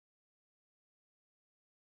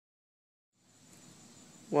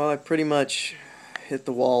Well, I pretty much hit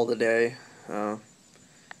the wall today. I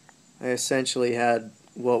essentially had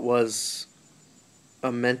what was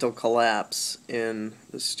a mental collapse in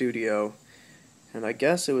the studio, and I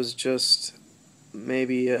guess it was just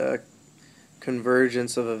maybe a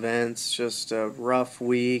convergence of events, just a rough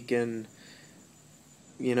week, and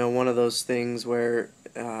one of those things where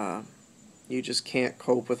you just can't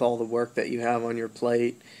cope with all the work that you have on your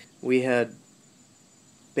plate. We had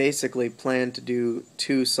basically planned to do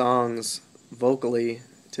 2 songs vocally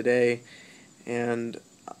today, and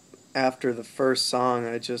after the first song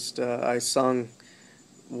I sung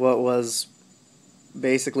what was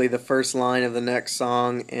basically the first line of the next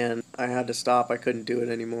song, and I had to stop. I couldn't do it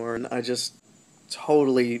anymore, and I just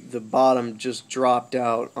totally, the bottom just dropped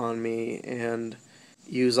out on me, and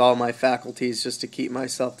use all my faculties just to keep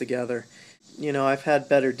myself together. I've had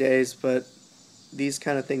better days, but these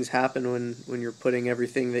kind of things happen when you're putting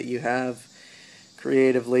everything that you have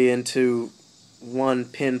creatively into one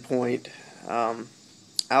pinpoint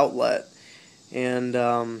outlet. And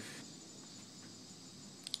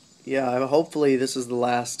yeah, hopefully this is the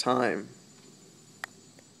last time.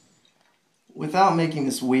 Without making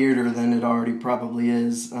this weirder than it already probably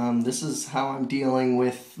is, this is how I'm dealing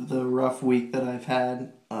with the rough week that I've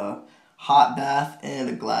had. A hot bath and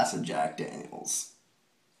a glass of Jack Daniels.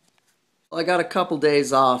 I got a couple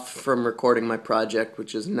days off from recording my project,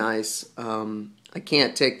 which is nice. I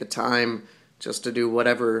can't take the time just to do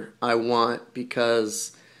whatever I want,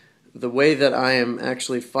 because the way that I am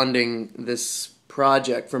actually funding this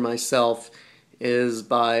project for myself is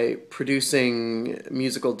by producing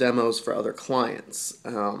musical demos for other clients.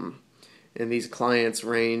 And these clients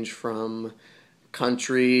range from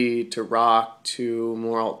country to rock to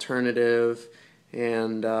more alternative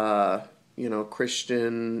and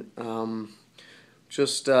Christian,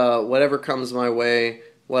 just whatever comes my way.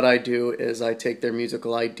 What I do is I take their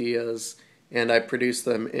musical ideas and I produce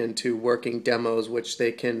them into working demos, which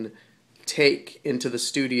they can take into the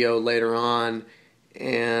studio later on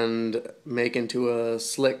and make into a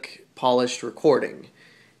slick, polished recording.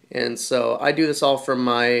 And so I do this all from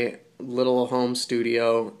my little home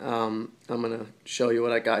studio. I'm going to show you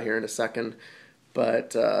what I got here in a second,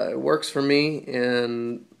 but it works for me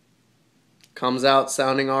and comes out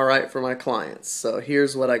sounding all right for my clients. So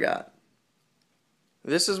here's what I got.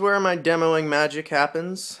 This is where my demoing magic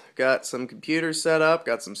happens. Got some computers set up,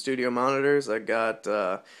 got some studio monitors, I got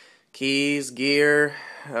keys, gear,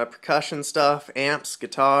 percussion stuff, amps,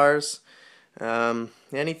 guitars,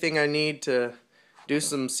 anything I need to do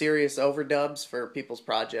some serious overdubs for people's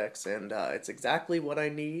projects, and it's exactly what I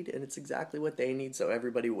need, and it's exactly what they need, so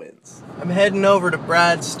everybody wins. I'm heading over to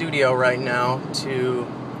Brad's studio right now to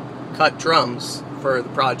cut drums for the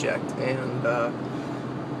project, and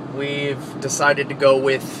we've decided to go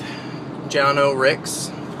with Jono Ricks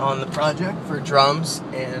on the project for drums,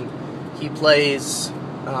 and he plays,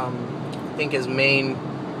 I think his main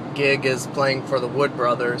gig is playing for the Wood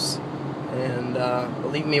Brothers, and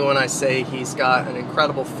believe me when I say he's got an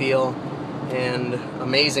incredible feel and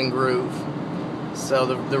amazing groove. So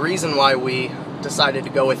the reason why we decided to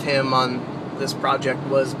go with him on this project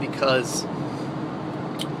was because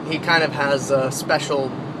he kind of has a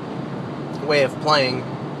special way of playing.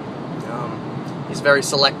 He's very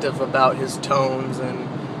selective about his tones and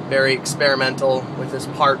very experimental with his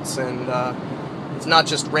parts, and it's not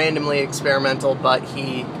just randomly experimental, but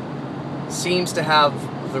he seems to have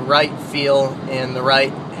the right feel and the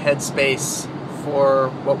right headspace for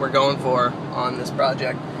what we're going for on this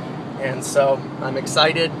project. And so I'm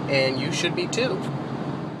excited, and you should be too.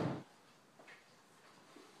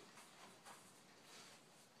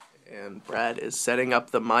 And Brad is setting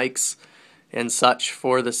up the mics and such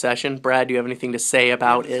for the session. Brad, do you have anything to say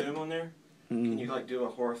about it? Zoom on there? Can you like do a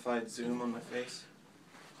horrified zoom on my face?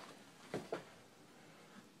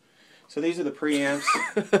 So these are the preamps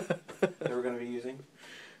that we're going to be using.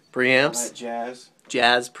 Preamps? Jazz.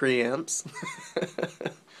 Jazz preamps.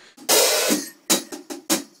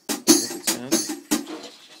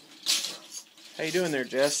 How you doing there,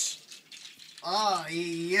 Jess?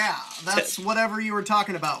 Yeah, that's whatever you were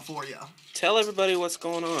talking about for you. Tell everybody what's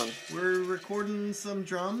going on. We're recording some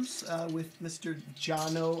drums with Mr.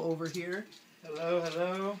 Jono over here. Hello,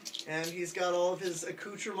 hello. And he's got all of his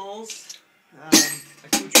accoutrements and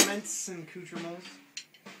accoutrements.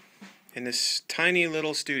 In this tiny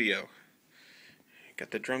little studio.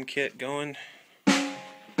 Got the drum kit going. Got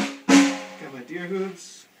my deer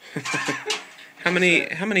hooves. How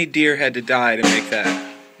many deer had to die to make that?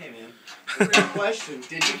 Great question.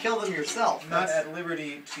 Did you kill them yourself? Not at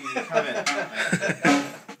liberty to comment on that.